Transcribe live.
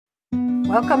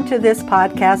Welcome to this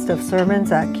podcast of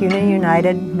sermons at CUNA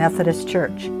United Methodist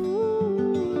Church.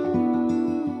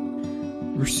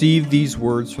 Receive these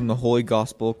words from the Holy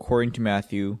Gospel according to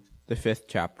Matthew, the 5th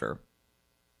chapter.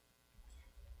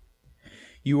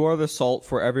 You are the salt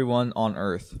for everyone on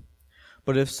earth.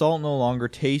 But if salt no longer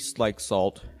tastes like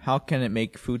salt, how can it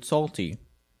make food salty?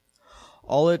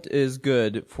 All it is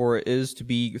good for is to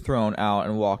be thrown out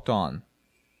and walked on.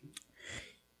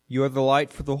 You are the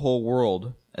light for the whole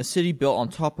world. A city built on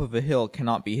top of a hill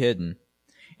cannot be hidden,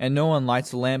 and no one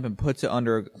lights a lamp and puts it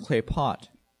under a clay pot.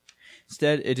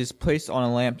 Instead, it is placed on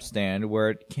a lampstand where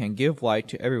it can give light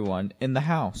to everyone in the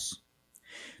house.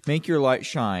 Make your light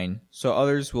shine, so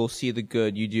others will see the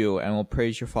good you do and will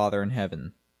praise your Father in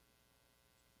heaven.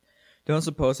 Don't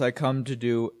suppose I come to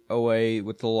do away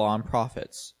with the law and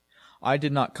prophets. I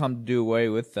did not come to do away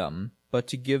with them, but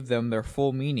to give them their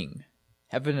full meaning.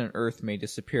 Heaven and earth may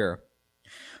disappear,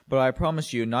 but I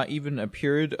promise you, not even a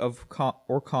period of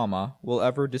or comma will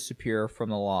ever disappear from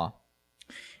the law.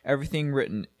 Everything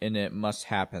written in it must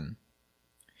happen.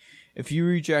 If you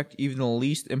reject even the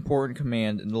least important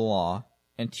command in the law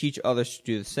and teach others to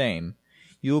do the same,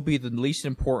 you will be the least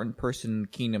important person in the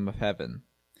kingdom of heaven.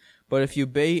 But if you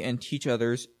obey and teach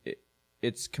others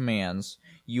its commands,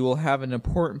 you will have an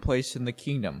important place in the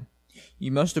kingdom.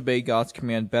 You must obey God's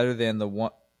command better than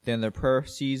the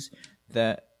Pharisees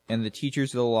and the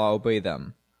teachers of the law obey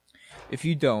them. If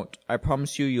you don't, I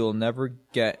promise you will never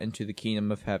get into the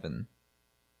kingdom of heaven.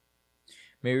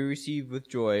 May we receive with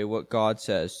joy what God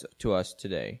says to us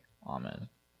today. Amen.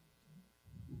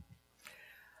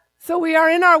 So we are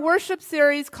in our worship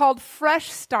series called Fresh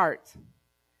Start.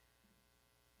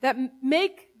 That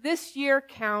make this year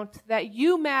count, that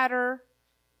you matter,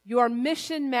 your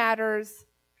mission matters,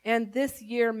 and this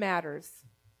year matters.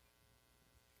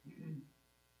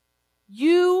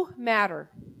 You matter.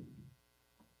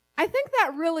 I think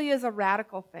that really is a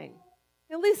radical thing.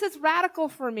 At least it's radical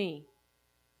for me.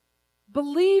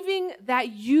 Believing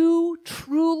that you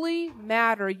truly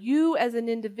matter, you as an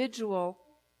individual,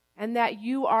 and that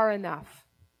you are enough.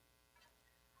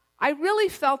 I really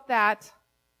felt that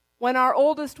when our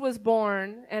oldest was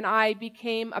born and I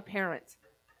became a parent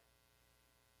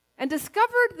and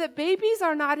discovered that babies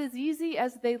are not as easy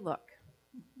as they look.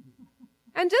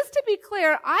 And just to be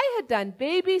clear, I had done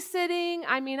babysitting.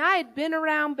 I had been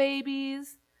around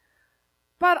babies.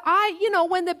 But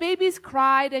when the babies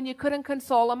cried and you couldn't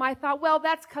console them, I thought, well,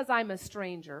 that's because I'm a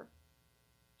stranger.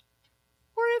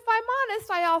 Or if I'm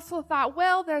honest, I also thought,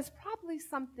 well, there's probably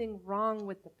something wrong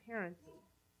with the parenting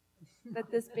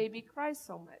that this baby cries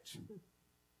so much.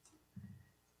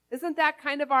 Isn't that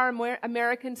kind of our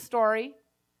American story?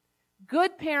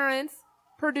 Good parents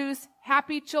produce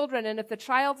happy children, and if the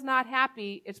child's not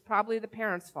happy, it's probably the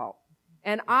parent's fault.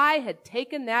 And I had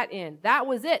taken that in. That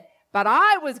was it. But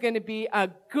I was going to be a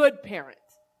good parent.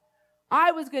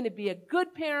 I was going to be a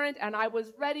good parent, and I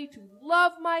was ready to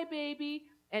love my baby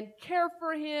and care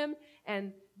for him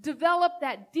and develop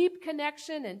that deep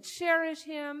connection and cherish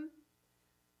him.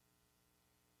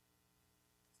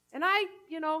 And I,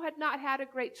 had not had a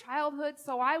great childhood,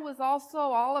 so I was also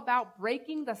all about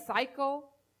breaking the cycle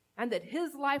and that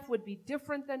his life would be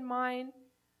different than mine.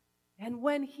 And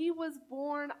when he was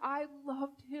born, I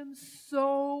loved him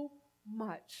so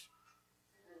much.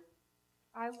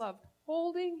 I loved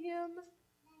holding him.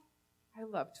 I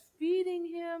loved feeding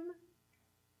him.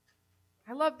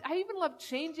 I even loved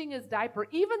changing his diaper,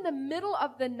 even the middle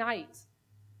of the night.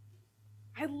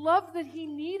 I loved that he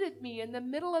needed me in the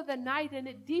middle of the night, and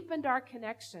it deepened our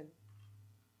connection.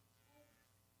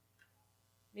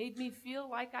 Made me feel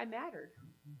like I mattered.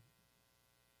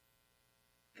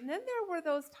 And then there were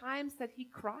those times that he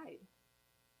cried.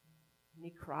 And he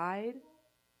cried.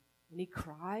 And he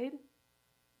cried.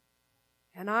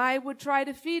 And I would try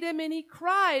to feed him, and he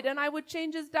cried. And I would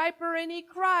change his diaper, and he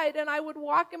cried. And I would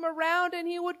walk him around, and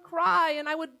he would cry. And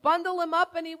I would bundle him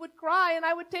up, and he would cry. And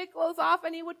I would take clothes off,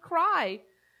 and he would cry.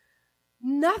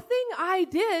 Nothing I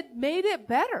did made it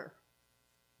better.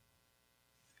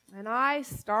 And I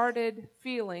started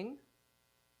feeling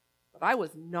that I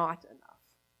was not enough.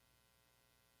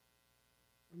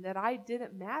 And that I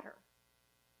didn't matter.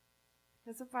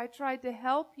 Because if I tried to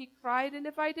help, he cried, and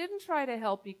if I didn't try to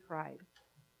help, he cried.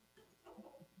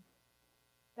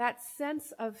 That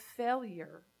sense of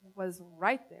failure was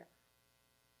right there.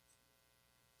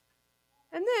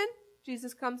 And then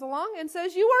Jesus comes along and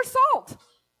says, you are salt.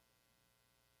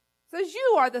 Says,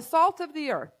 you are the salt of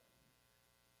the earth.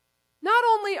 Not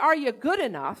only are you good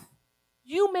enough,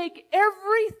 you make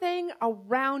everything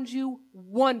around you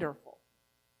wonderful.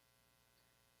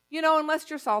 Unless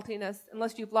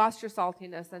you've lost your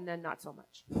saltiness, and then not so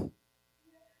much.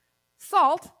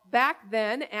 Salt, back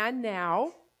then and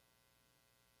now,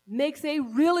 makes a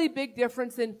really big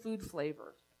difference in food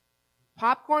flavor.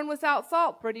 Popcorn without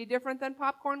salt, pretty different than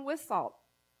popcorn with salt.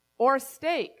 Or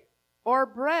steak, or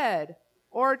bread,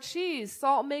 or cheese.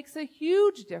 Salt makes a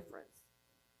huge difference.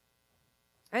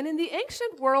 And in the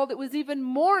ancient world, it was even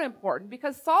more important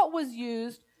because salt was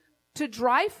used to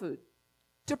dry food,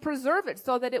 to preserve it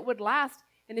so that it would last.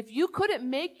 And if you couldn't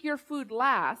make your food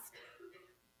last,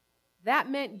 that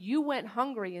meant you went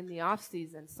hungry in the off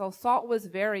season. So salt was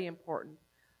very important.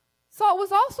 Salt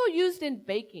was also used in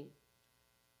baking.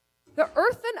 The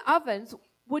earthen ovens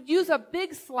would use a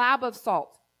big slab of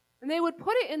salt, and they would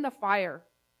put it in the fire.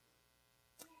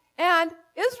 And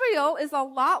Israel is a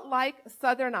lot like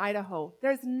southern Idaho.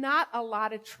 There's not a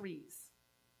lot of trees.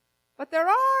 But there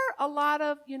are a lot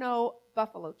of,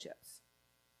 buffalo chips,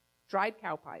 dried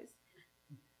cow pies,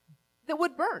 that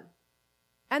would burn.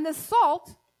 And the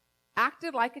salt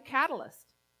acted like a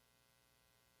catalyst.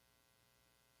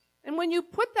 And when you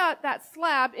put that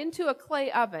slab into a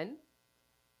clay oven,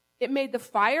 it made the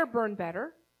fire burn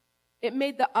better. It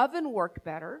made the oven work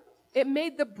better. It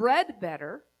made the bread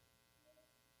better.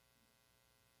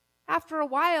 After a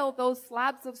while, those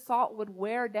slabs of salt would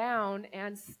wear down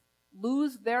and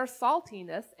lose their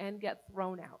saltiness and get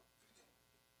thrown out.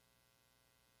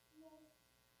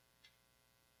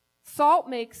 Salt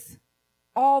makes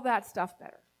all that stuff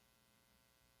better.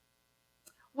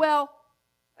 Well,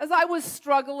 as I was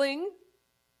struggling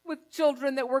with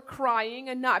children that were crying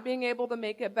and not being able to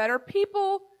make it better,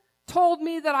 people told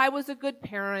me that I was a good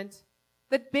parent,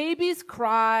 that babies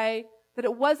cry, that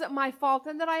it wasn't my fault,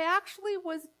 and that I actually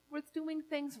was doing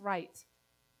things right.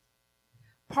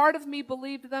 Part of me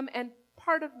believed them, and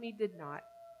part of me did not.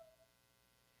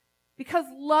 Because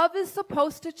love is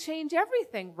supposed to change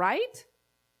everything, right?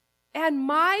 And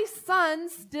my son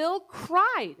still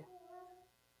cried.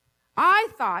 I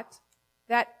thought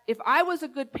that if I was a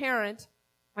good parent,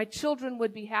 my children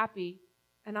would be happy,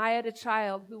 and I had a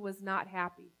child who was not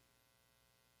happy.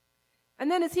 And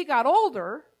then as he got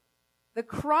older, the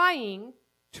crying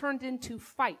turned into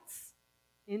fights,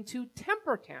 into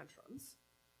temper tantrums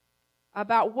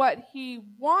about what he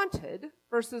wanted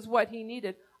versus what he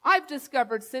needed. I've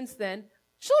discovered since then,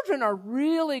 children are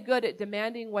really good at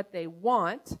demanding what they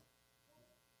want.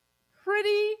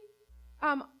 Pretty,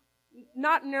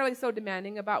 not nearly so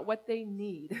demanding about what they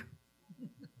need.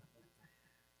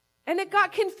 And it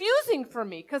got confusing for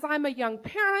me because I'm a young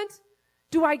parent.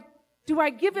 Do I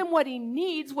give him what he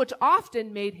needs, which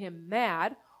often made him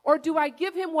mad, or do I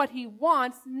give him what he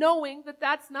wants, knowing that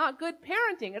that's not good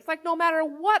parenting? It's like no matter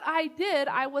what I did,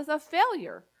 I was a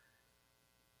failure.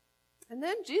 And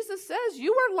then Jesus says,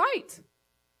 you are light.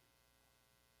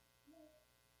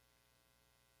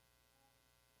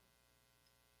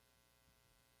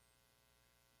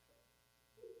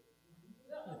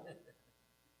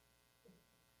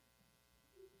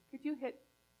 Could you hit?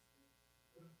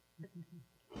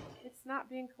 It's not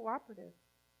being cooperative.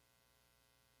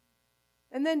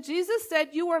 And then Jesus said,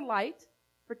 you are light.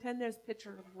 Pretend there's a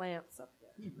picture of lamps up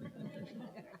there.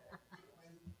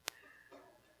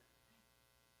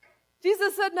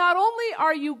 Jesus said, not only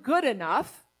are you good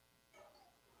enough,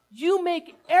 you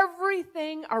make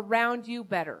everything around you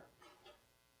better.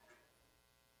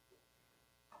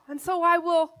 And so I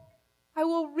will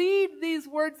read these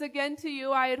words again to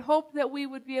you. I had hoped that we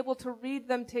would be able to read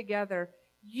them together.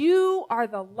 You are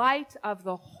the light of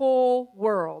the whole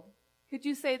world. Could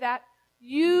you say that?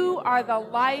 You are the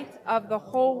light of the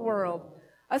whole world.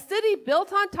 A city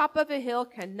built on top of a hill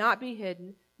cannot be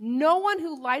hidden. No one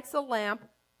who lights a lamp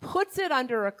puts it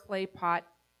under a clay pot.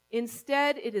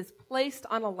 Instead, it is placed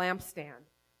on a lampstand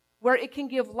where it can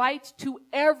give light to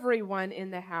everyone in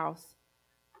the house.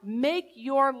 Make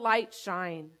your light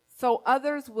shine so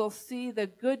others will see the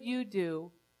good you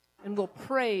do and will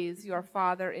praise your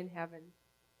Father in heaven.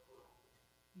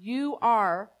 You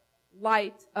are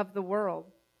light of the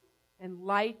world, and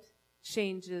light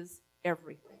changes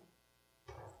everything.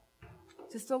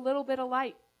 Just a little bit of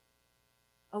light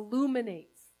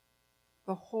illuminates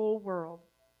the whole world.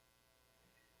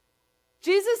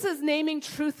 Jesus is naming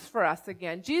truths for us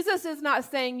again. Jesus is not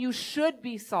saying you should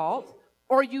be salt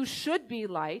or you should be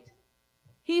light.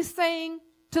 He's saying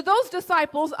to those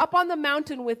disciples up on the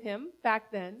mountain with him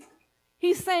back then,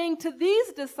 he's saying to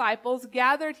these disciples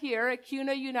gathered here at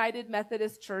Cuna United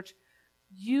Methodist Church,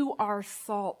 you are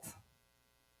salt.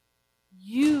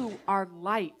 You are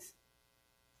light.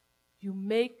 You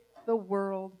make the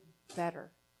world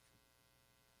better.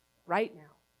 Right now.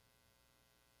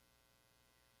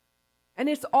 And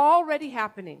it's already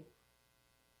happening.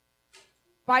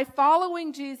 By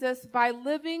following Jesus, by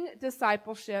living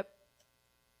discipleship,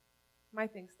 My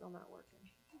thing's still not working.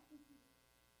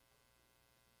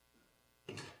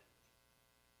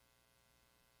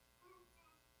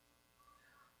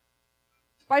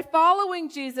 By following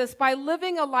Jesus, by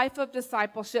living a life of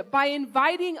discipleship, by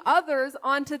inviting others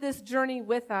onto this journey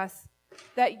with us,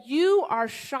 that you are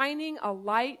shining a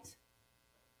light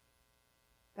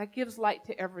that gives light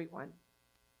to everyone.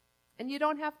 And you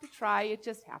don't have to try, it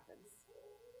just happens.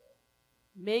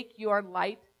 Make your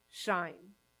light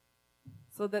shine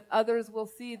so that others will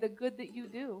see the good that you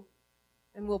do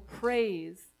and will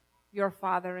praise your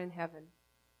Father in heaven.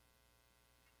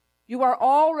 You are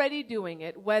already doing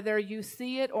it, whether you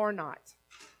see it or not.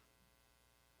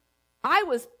 I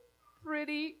was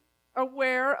pretty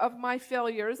aware of my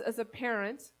failures as a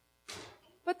parent,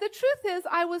 but the truth is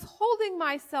I was holding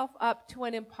myself up to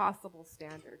an impossible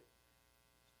standard.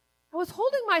 I was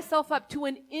holding myself up to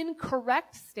an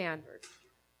incorrect standard.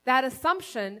 That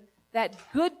assumption that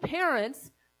good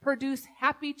parents produce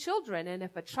happy children, and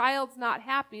if a child's not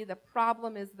happy, the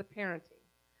problem is the parenting.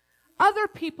 Other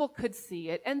people could see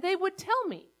it, and they would tell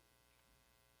me.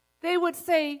 They would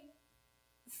say,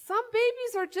 some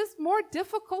babies are just more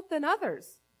difficult than others.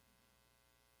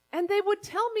 And they would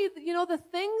tell me, the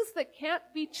things that can't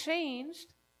be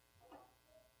changed,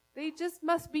 they just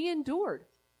must be endured.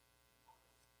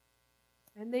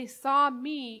 And they saw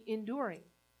me enduring.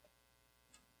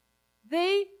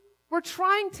 They were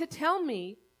trying to tell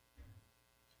me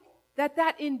that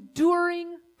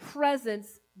enduring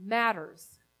presence matters.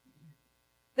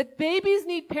 That babies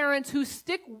need parents who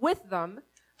stick with them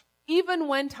even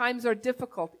when times are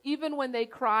difficult, even when they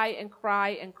cry and cry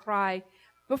and cry.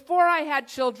 Before I had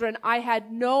children, I had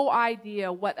no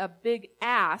idea what a big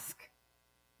ask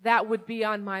that would be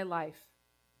on my life.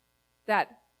 That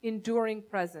enduring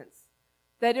presence.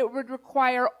 That it would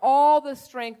require all the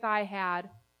strength I had,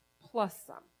 plus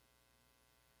some.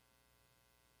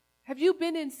 Have you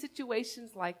been in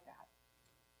situations like that?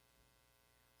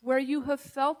 Where you have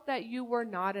felt that you were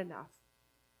not enough?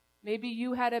 Maybe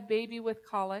you had a baby with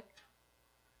colic,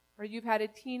 or you've had a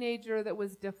teenager that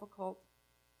was difficult.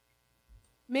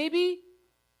 Maybe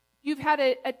you've had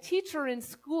a teacher in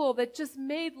school that just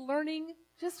made learning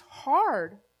just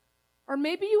hard. Or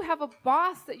maybe you have a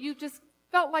boss that you just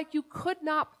felt like you could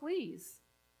not please.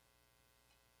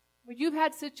 Or you've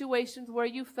had situations where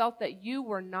you felt that you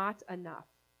were not enough.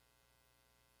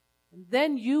 And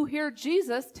then you hear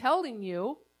Jesus telling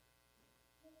you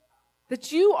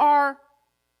that you are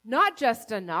not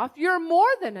just enough, you're more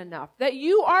than enough, that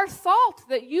you are salt,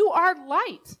 that you are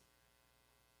light.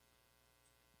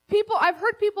 I've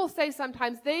heard people say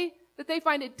sometimes that they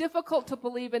find it difficult to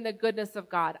believe in the goodness of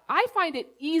God. I find it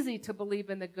easy to believe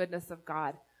in the goodness of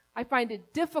God. I find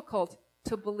it difficult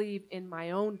to believe in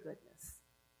my own goodness.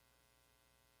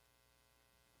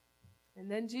 And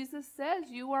then Jesus says,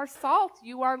 you are salt,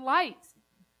 you are light.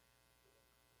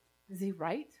 Is he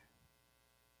right?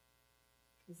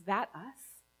 Is that us?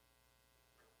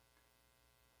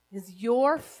 Is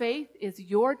your faith, is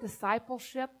your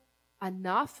discipleship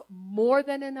enough, more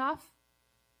than enough,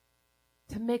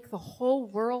 to make the whole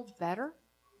world better?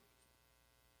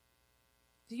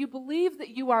 Do you believe that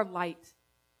you are light?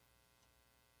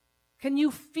 Can you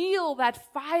feel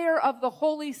that fire of the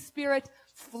Holy Spirit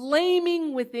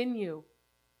flaming within you,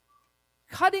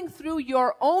 cutting through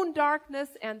your own darkness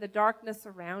and the darkness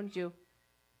around you?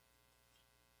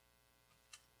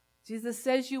 Jesus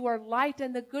says you are light,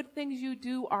 and the good things you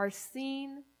do are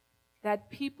seen, that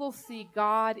people see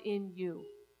God in you.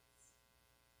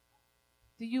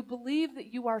 Do you believe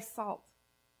that you are salt?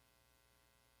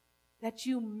 That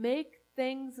you make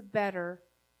things better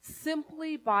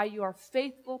simply by your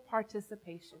faithful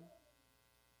participation?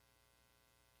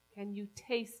 Can you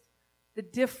taste the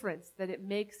difference that it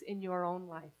makes in your own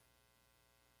life?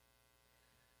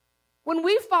 When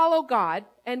we follow God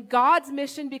and God's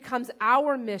mission becomes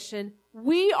our mission,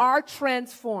 we are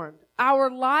transformed.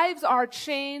 Our lives are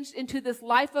changed into this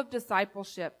life of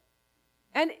discipleship.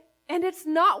 And it's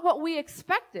not what we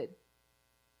expected.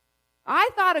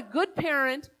 I thought a good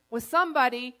parent was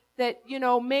somebody that,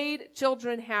 made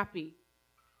children happy.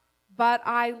 But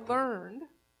I learned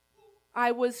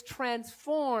I was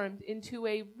transformed into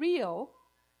a real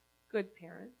good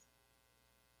parent.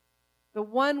 The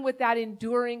one with that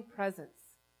enduring presence.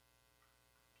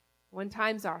 When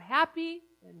times are happy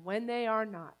and when they are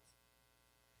not.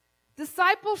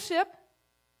 Discipleship,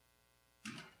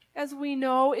 as we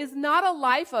know, is not a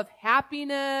life of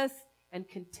happiness and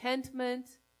contentment.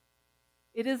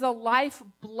 It is a life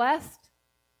blessed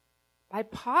by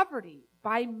poverty,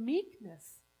 by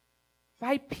meekness,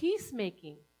 by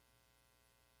peacemaking.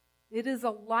 It is a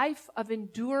life of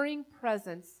enduring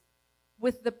presence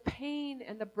with the pain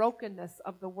and the brokenness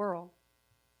of the world.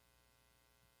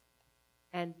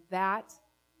 And that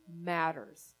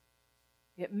matters.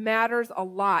 It matters a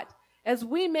lot. As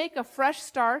we make a fresh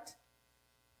start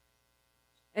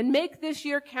and make this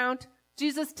year count,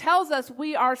 Jesus tells us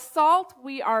we are salt,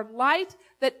 we are light,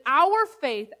 that our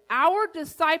faith, our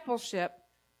discipleship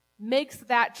makes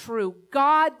that true.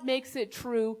 God makes it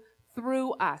true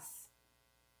through us.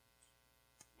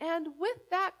 And with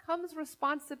that comes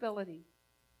responsibility.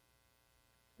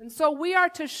 And so we are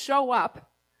to show up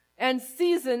and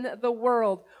season the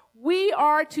world. We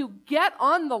are to get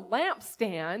on the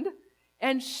lampstand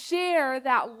and share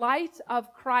that light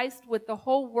of Christ with the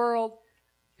whole world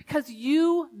because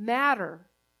you matter.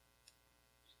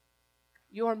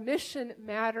 Your mission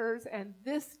matters, and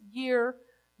this year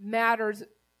matters.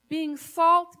 Being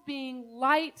salt, being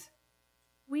light,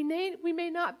 we may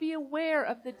not be aware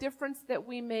of the difference that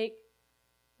we make,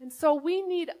 and so we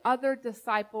need other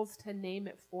disciples to name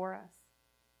it for us.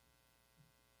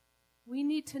 We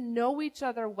need to know each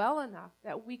other well enough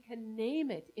that we can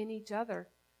name it in each other.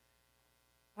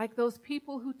 Like those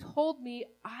people who told me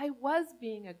I was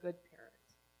being a good parent,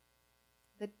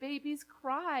 that babies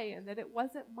cry and that it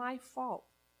wasn't my fault.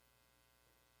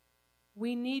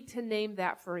 We need to name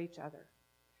that for each other.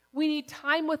 We need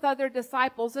time with other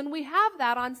disciples, and we have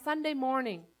that on Sunday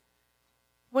morning.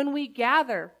 When we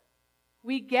gather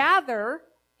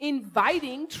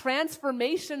inviting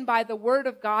transformation by the Word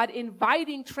of God,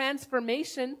 inviting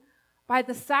transformation by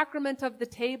the sacrament of the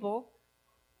table,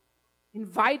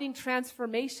 inviting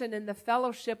transformation in the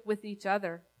fellowship with each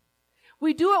other.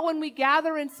 We do it when we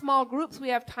gather in small groups. We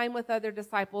have time with other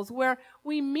disciples where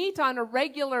we meet on a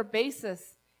regular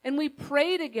basis and we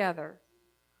pray together.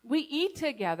 We eat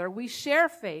together. We share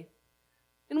faith.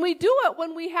 And we do it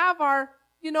when we have our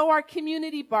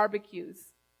community barbecues.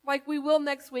 Like we will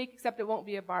next week, except it won't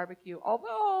be a barbecue.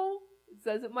 Although it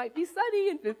says it might be sunny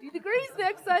and 50 degrees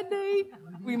next Sunday.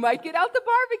 We might get out the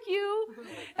barbecue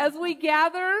as we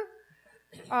gather,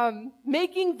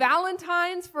 making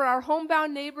Valentines for our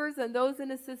homebound neighbors and those in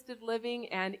assisted living,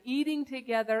 and eating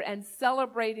together and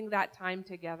celebrating that time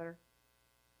together.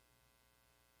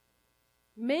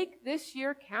 Make this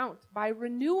year count by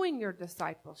renewing your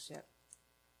discipleship,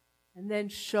 and then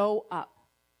show up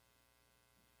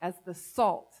as the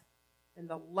salt and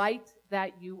the light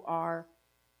that you are.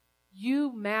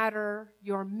 You matter,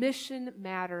 your mission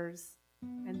matters,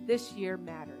 and this year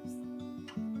matters.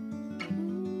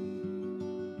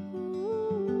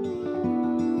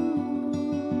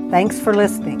 Thanks for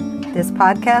listening. This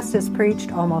podcast is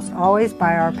preached almost always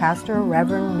by our pastor,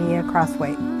 Reverend Mia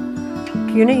Crosswaite.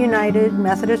 CUNA United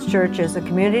Methodist Church is a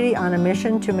community on a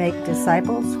mission to make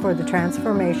disciples for the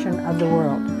transformation of the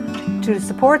world. To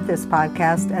support this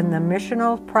podcast and the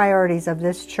missional priorities of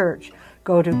this church,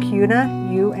 go to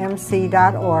cunaumc.org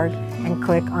and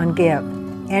click on Give.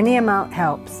 Any amount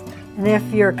helps. And if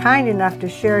you're kind enough to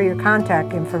share your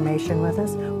contact information with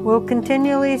us, we'll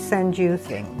continually send you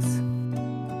things.